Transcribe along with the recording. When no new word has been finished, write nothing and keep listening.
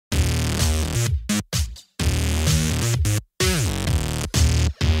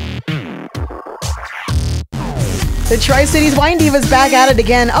The Tri-Cities Wine Divas back at it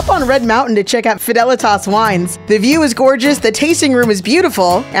again, up on Red Mountain to check out Fidelitas wines. The view is gorgeous, the tasting room is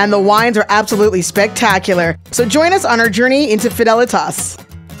beautiful, and the wines are absolutely spectacular. So join us on our journey into Fidelitas.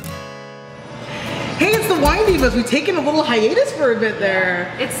 Hey, it's the Wine Divas. We've taken a little hiatus for a bit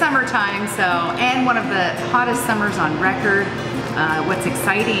there. It's summertime, and one of the hottest summers on record. What's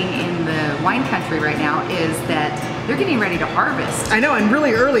exciting in the wine country right now is that they're getting ready to harvest. I know, and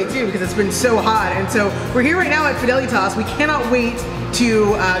really early too, because it's been so hot. And so we're here right now at Fidelitas. We cannot wait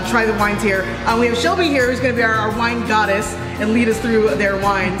to try the wines here. We have Shelby here, who's going to be our wine goddess and lead us through their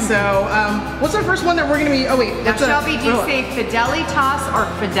wine. So what's our first one that we're going to be, oh wait. Now Shelby, do you say Fidelitas or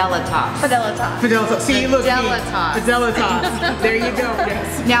Fidelitas? Fidelitas. Fidelitas. See, look. Fidelitas. Fidelitas. There you go,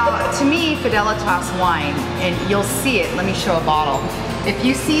 yes. Now, to me, Fidelitas wine, and you'll see it, let me show a bottle. If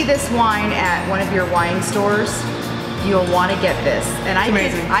you see this wine at one of your wine stores, you'll want to get this. And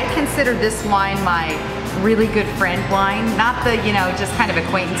I consider this wine my really good friend wine, not the, you know, just kind of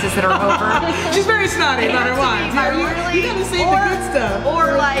acquaintances that are over. She's very snotty about her wine. You gotta save the good stuff.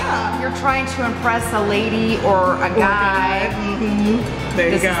 Or like you're trying to impress a lady or a guy.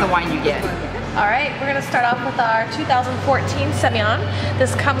 There you go. This is the wine you get. All right, we're gonna start off with our 2014 Semillon.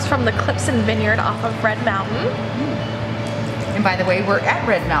 This comes from the Clipson Vineyard off of Red Mountain. And by the way, we're at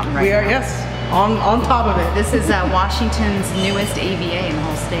Red Mountain right now. We are, yes, on top of it. This is Washington's newest AVA in the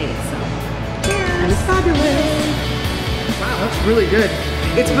whole state. So. And it's fabulous. Wow, that's really good.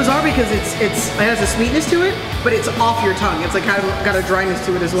 It's bizarre because it has a sweetness to it, but it's off your tongue. It's like kind of got a dryness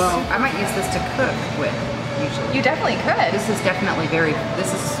to it as well. I might use this to cook with, usually. You definitely could. This is definitely this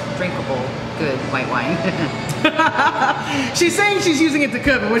is drinkable, good white wine. She's saying she's using it to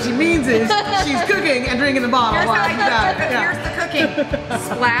cook, but what she means is she's cooking and drinking the bottle. Here's the cooking.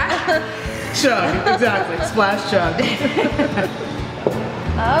 Splash. Chug, exactly. Splash, chug.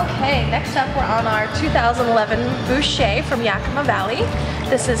 Okay, next up we're on our 2011 Boucher from Yakima Valley.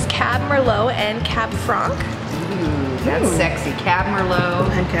 This is Cab Merlot and Cab Franc. Ooh, that's sexy. Cab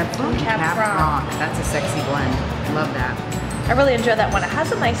Merlot and Cab Franc. Cab Franc. That's a sexy blend. Love that. I really enjoy that one. It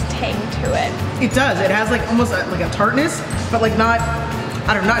has a nice tang to it. It does. It has like almost like a tartness, but like not,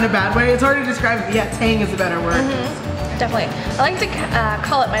 I don't know, not in a bad way. It's hard to describe. But yeah, tang is a better word. Definitely. I like to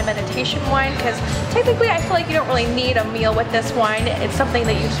call it my meditation wine because technically I feel like you don't really need a meal with this wine. It's something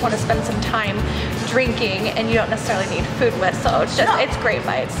that you just want to spend some time drinking and you don't necessarily need food with. So it's just it's great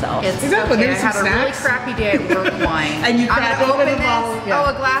by itself. It's exactly. Okay, I had a really crappy day at work wine. And you crack open the bottle. Yeah. Oh,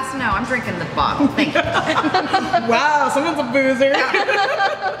 a glass? No, I'm drinking the bottle. Thank you. Wow, someone's a boozer.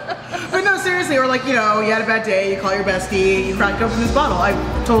 But no, seriously, or like, you know, you had a bad day, you call your bestie, you crack open this bottle. I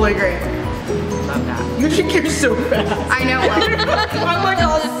totally agree. Love that. You drink yours so fast. I know. I'm like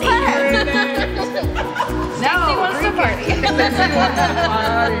all secret. Stacy wants to party.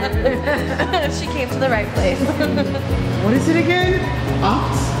 She came to the right place. What is it again?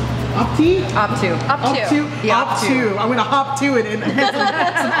 Opti? Optu. Optu. I'm gonna hop to it and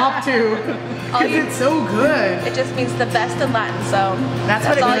some Optu. Because it's so good. It just means the best in Latin, so that's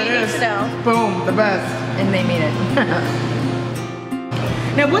what all you need to know. Boom, the best. And they mean it.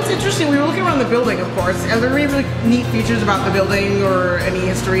 Now what's interesting, we were looking around the building, of course. Are there any really neat features about the building or any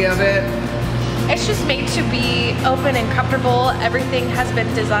history of it? It's just made to be open and comfortable. Everything has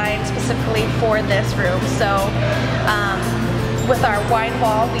been designed specifically for this room. So with our wine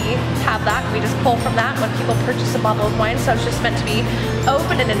wall, we have that. We just pull from that when people purchase a bottle of wine. So it's just meant to be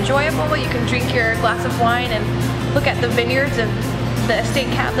open and enjoyable. You can drink your glass of wine and look at the vineyards, and the estate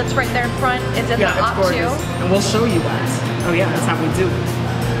cab that's right there in front is in the Optu. And we'll show you that. Oh yeah, that's how we do it.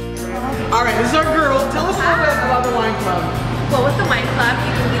 All right, this is our girl. Tell us a little bit about the wine club. Well, with the wine club,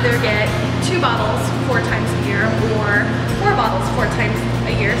 you can either get 2 bottles 4 times a year or 4 bottles 4 times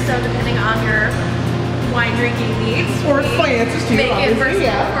a year. So depending on your wine drinking needs, or finances too. Make it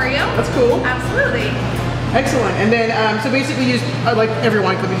versatile for you. That's cool. Absolutely. Excellent. And then, so basically, you just like every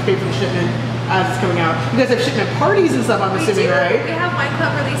wine club, you pay for the shipment as it's coming out. You guys have shipment parties and stuff, I'm assuming, right? We have wine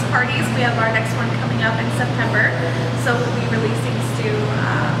club release parties. We have our next one coming up in September. So we'll be releasing some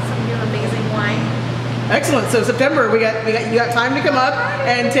new amazing wine. Excellent. So September, you got time to come up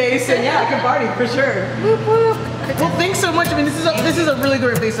and taste, and yeah, come party for sure. Whoop, whoop. Well, thanks so much. I mean, this is a really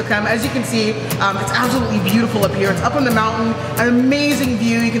great place to come. As you can see, it's absolutely beautiful up here. It's up on the mountain, an amazing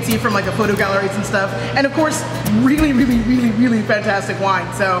view you can see from like the photo galleries and stuff, and of course, really, really, really, really fantastic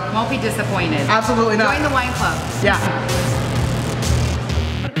wine. So won't be disappointed. Absolutely not. Join the wine club. Yeah.